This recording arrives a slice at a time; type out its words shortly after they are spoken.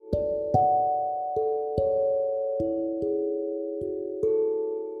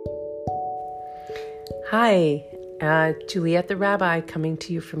Hi, Juliet the Rabbi coming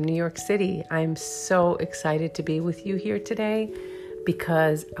to you from New York City. I'm so excited to be with you here today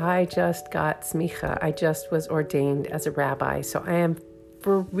because I just got smicha. I just was ordained as a rabbi. So I am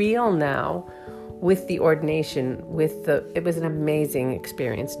for real now with the ordination, it was an amazing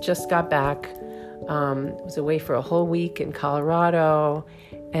experience. Just got back, was away for a whole week in Colorado,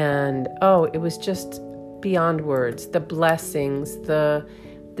 and it was just beyond words. The blessings, the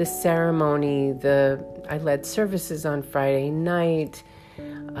ceremony, I led services on Friday night.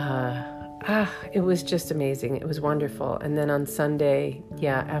 It was just amazing. It was wonderful. And then on Sunday,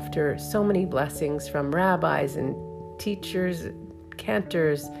 after so many blessings from rabbis and teachers,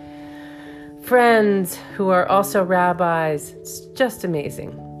 cantors, friends who are also rabbis, it's just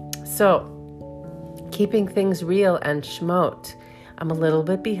amazing. So, keeping things real and shmot. I'm a little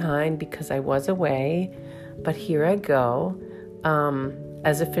bit behind because I was away, but here I go.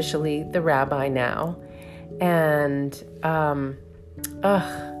 As officially the rabbi now. And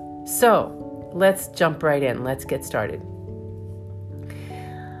so let's jump right in. Let's get started.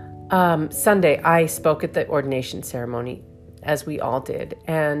 Sunday, I spoke at the ordination ceremony, as we all did.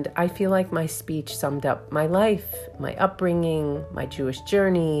 And I feel like my speech summed up my life, my upbringing, my Jewish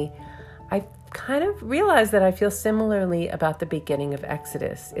journey. I kind of realized that I feel similarly about the beginning of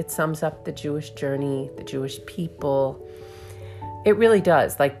Exodus. It sums up the Jewish journey, the Jewish people. It really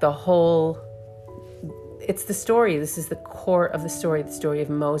does. It's the story. This is the core of the story of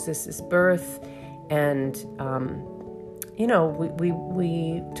Moses' birth. And,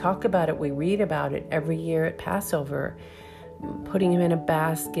 we talk about it, we read about it every year at Passover, putting him in a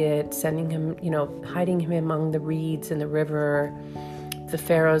basket, sending him, hiding him among the reeds in the river, the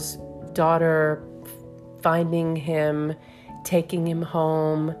Pharaoh's daughter finding him, taking him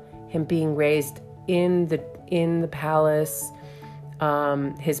home, him being raised in the palace.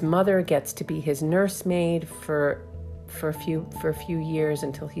 His mother gets to be his nursemaid for a few years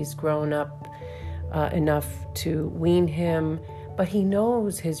until he's grown up enough to wean him. But he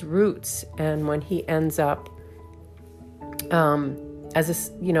knows his roots, and when he ends up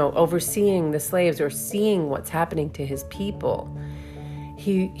overseeing the slaves or seeing what's happening to his people,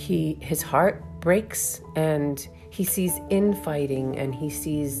 his heart breaks, and he sees infighting, and he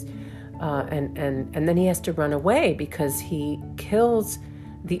sees. And then he has to run away because he kills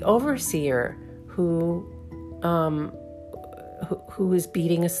the overseer who is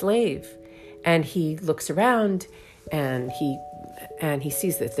beating a slave, and he looks around and he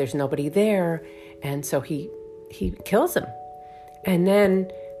sees that there's nobody there, and so he kills him. And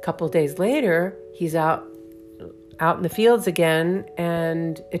then a couple of days later, he's out in the fields again,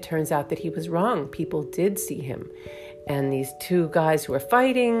 and it turns out that he was wrong. People did see him, and these two guys who are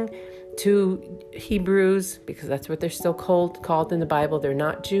fighting. Two Hebrews, because that's what they're still called in the Bible. They're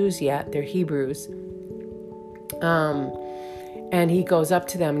not Jews yet, they're Hebrews. And he goes up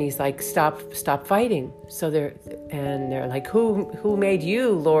to them and he's like, stop fighting. So they're like, who made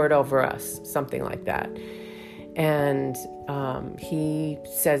you Lord over us? Something like that. And he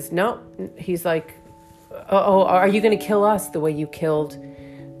says, no. He's like, are you going to kill us the way you killed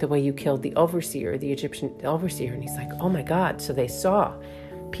the overseer, the Egyptian overseer? And he's like, oh my God. So they saw.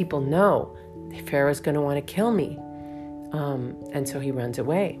 People know Pharaoh's going to want to kill me. And so he runs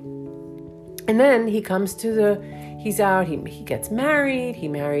away. And then he comes he's out, he gets married, he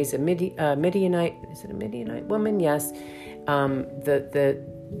marries a Midianite, is it a Midianite woman? Yes.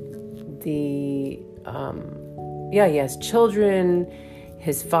 He has children.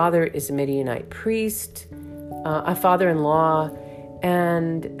 His father is a Midianite priest, a father-in-law.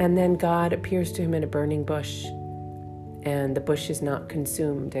 And then God appears to him in a burning bush. And the bush is not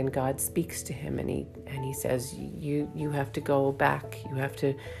consumed, and God speaks to him, and he says, you have to go back, you have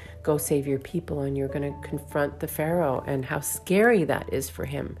to go save your people, and you're going to confront the Pharaoh, and how scary that is for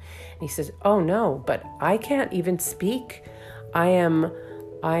him. And he says, oh no, but I can't even speak. I am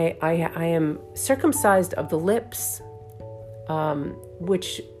circumcised of the lips,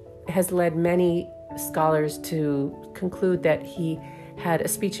 which has led many scholars to conclude that he had a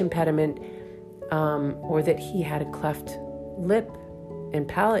speech impediment, or that he had a cleft lip and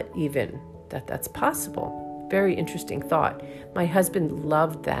palate even, that's possible. Very interesting thought. My husband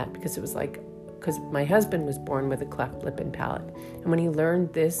loved that because my husband was born with a cleft lip and palate. And when he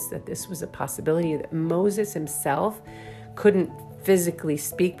learned that this was a possibility, that Moses himself couldn't physically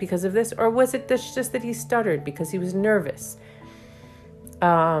speak because of this, or was it just that he stuttered because he was nervous?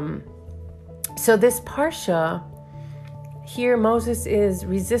 So this Parsha, here Moses is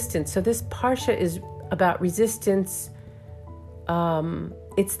resistant. So this Parsha is about resistance.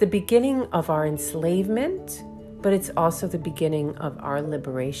 It's the beginning of our enslavement, but it's also the beginning of our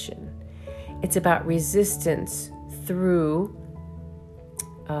liberation. It's about resistance through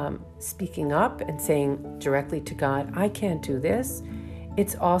speaking up and saying directly to God, I can't do this.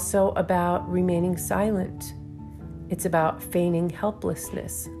 It's also about remaining silent. It's about feigning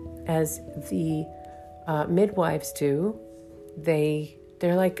helplessness, as the midwives do.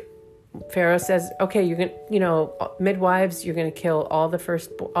 They're like, Pharaoh says, okay, you're gonna, midwives, you're gonna kill all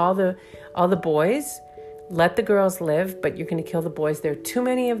the boys. Let the girls live, but you're going to kill the boys. There are too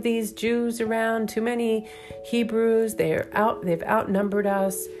many of these Jews around, too many Hebrews. They've outnumbered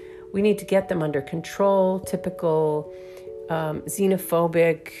us. We need to get them under control. Typical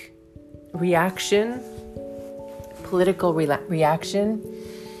xenophobic reaction, political reaction.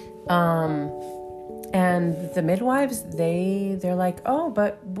 And the midwives, they're like, oh,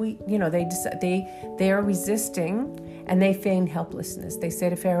 but they are resisting. And they feign helplessness. They say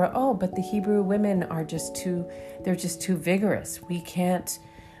to Pharaoh, oh, but the Hebrew women are just too vigorous. We can't,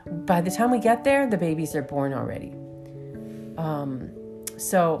 by the time we get there, the babies are born already.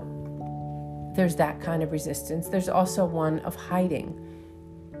 So there's that kind of resistance. There's also one of hiding.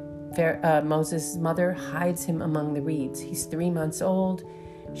 Moses' mother hides him among the reeds. He's 3 months old.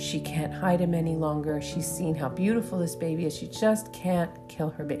 She can't hide him any longer. She's seen how beautiful this baby is. She just can't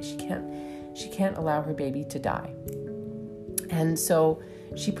kill her baby. She can't allow her baby to die. And so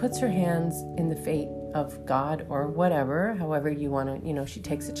she puts her hands in the fate of God or whatever, however you want to, she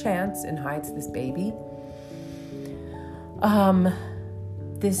takes a chance and hides this baby.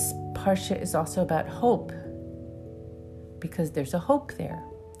 This parsha is also about hope, because there's a hope there.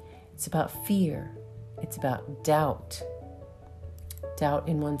 It's about fear. It's about doubt. Doubt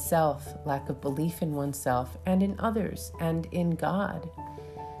in oneself, lack of belief in oneself and in others and in God.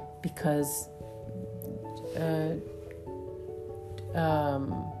 Because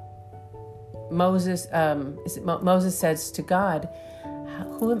Moses says to God,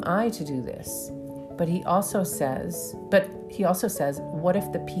 who am I to do this? But he also says, what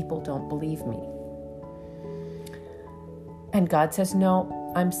if the people don't believe me? And God says,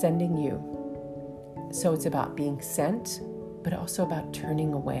 no, I'm sending you. So it's about being sent, but also about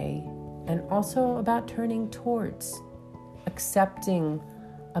turning away, and also about turning towards, accepting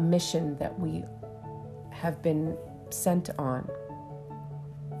a mission that we have been sent on.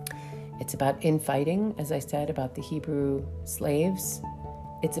 It's about infighting, as I said, about the Hebrew slaves.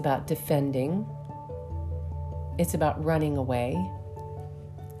 It's about defending. It's about running away.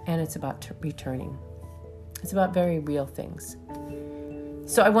 And it's about returning. It's about very real things.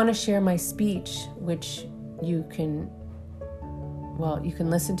 So I want to share my speech, which you can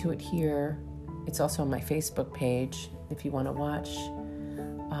listen to it here. It's also on my Facebook page if you want to watch.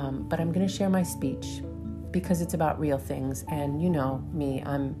 But I'm going to share my speech because it's about real things. And you know me,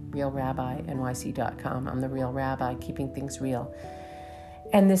 I'm Real Rabbi, NYC.com. I'm the Real Rabbi, keeping things real.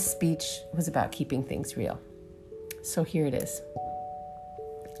 And this speech was about keeping things real. So here it is.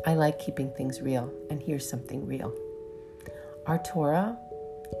 I like keeping things real, and here's something real. Our Torah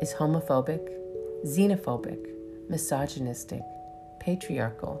is homophobic, xenophobic, misogynistic,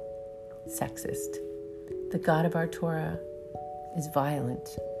 patriarchal, sexist. The God of our Torah is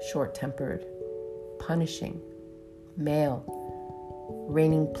violent, short-tempered, punishing, male,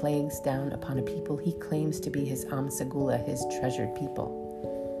 raining plagues down upon a people he claims to be his Am Segula, his treasured people.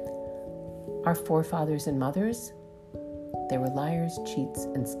 Our forefathers and mothers, they were liars, cheats,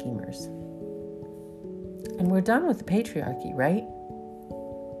 and schemers. And we're done with the patriarchy, right?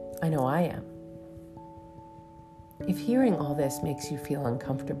 I know I am. If hearing all this makes you feel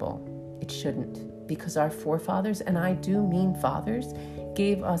uncomfortable, it shouldn't, because our forefathers, and I do mean fathers,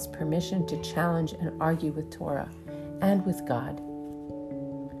 gave us permission to challenge and argue with Torah and with God.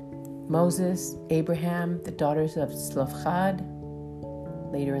 Moses, Abraham, the daughters of Zelophehad,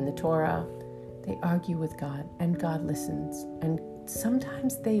 later in the Torah, they argue with God, and God listens, and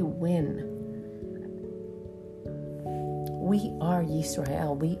sometimes they win. We are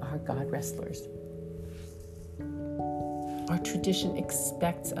Yisrael, we are God wrestlers. Our tradition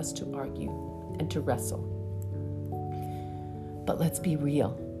expects us to argue and to wrestle. But let's be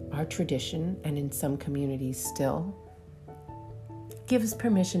real. Our tradition, and in some communities still, gives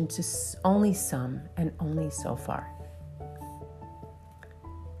permission to only some and only so far.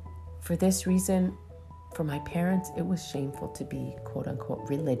 For this reason, for my parents, it was shameful to be, quote unquote,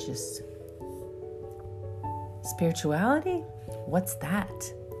 religious. Spirituality? What's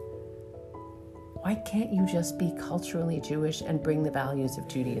that? Why can't you just be culturally Jewish and bring the values of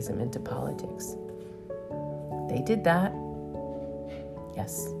Judaism into politics? They did that.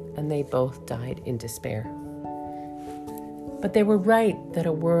 Yes, and they both died in despair. But they were right that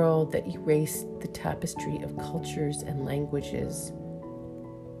a world that erased the tapestry of cultures and languages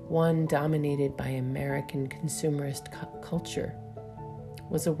one dominated by American consumerist culture,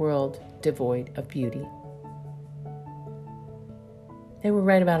 was a world devoid of beauty. They were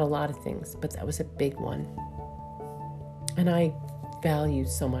right about a lot of things, but that was a big one. And I value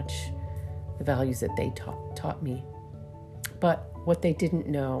so much the values that they taught me. But what they didn't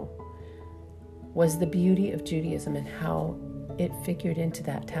know was the beauty of Judaism and how it figured into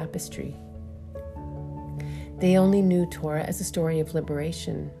that tapestry. They only knew Torah as a story of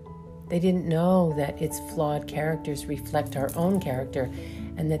liberation. They didn't know that its flawed characters reflect our own character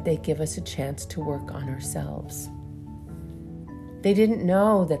and that they give us a chance to work on ourselves. They didn't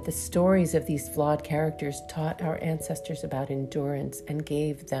know that the stories of these flawed characters taught our ancestors about endurance and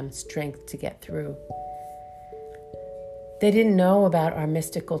gave them strength to get through. They didn't know about our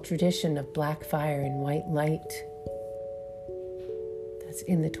mystical tradition of black fire and white light that's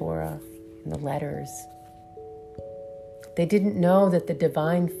in the Torah, in the letters. They didn't know that the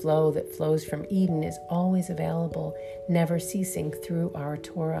divine flow that flows from Eden is always available, never ceasing through our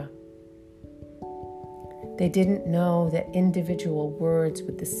Torah. They didn't know that individual words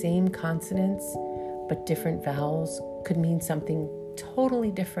with the same consonants but different vowels could mean something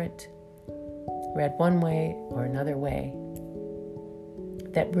totally different, read one way or another way.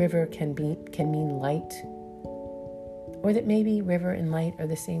 That river can mean light, or that maybe river and light are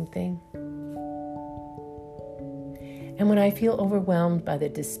the same thing. And when I feel overwhelmed by the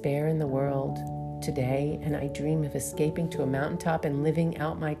despair in the world today, and I dream of escaping to a mountaintop and living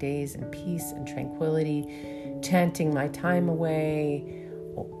out my days in peace and tranquility, chanting my time away,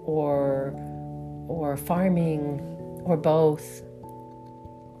 or farming, or both,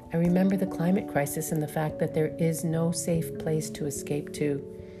 I remember the climate crisis and the fact that there is no safe place to escape to.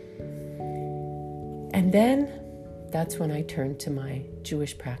 And then that's when I turned to my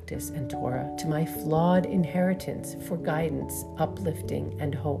Jewish practice and Torah, to my flawed inheritance for guidance, uplifting,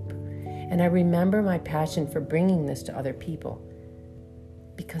 and hope. And I remember my passion for bringing this to other people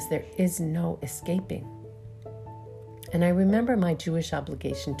because there is no escaping. And I remember my Jewish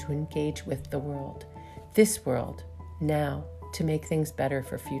obligation to engage with the world, this world, now, to make things better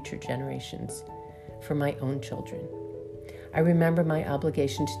for future generations, for my own children. I remember my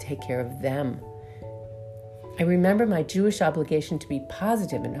obligation to take care of them. I remember my Jewish obligation to be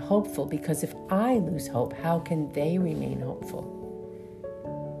positive and hopeful, because if I lose hope, how can they remain hopeful?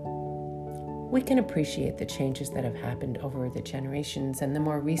 We can appreciate the changes that have happened over the generations and the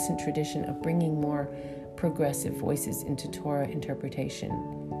more recent tradition of bringing more progressive voices into Torah interpretation.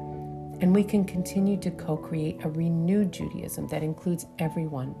 And we can continue to co-create a renewed Judaism that includes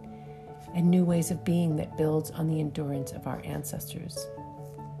everyone and new ways of being that builds on the endurance of our ancestors.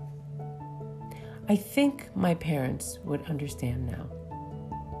 I think my parents would understand now.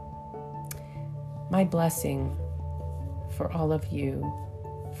 My blessing for all of you,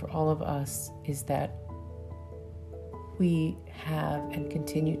 for all of us, is that we have and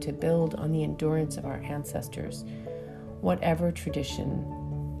continue to build on the endurance of our ancestors, whatever tradition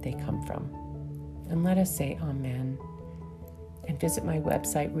they come from. And let us say amen. And visit my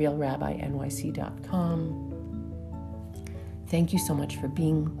website, realrabbinyc.com. Thank you so much for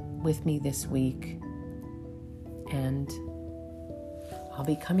being with me this week. And I'll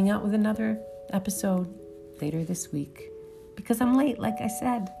be coming out with another episode later this week because I'm late, like I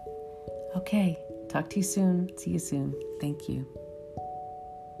said. Okay, talk to you soon. See you soon. Thank you.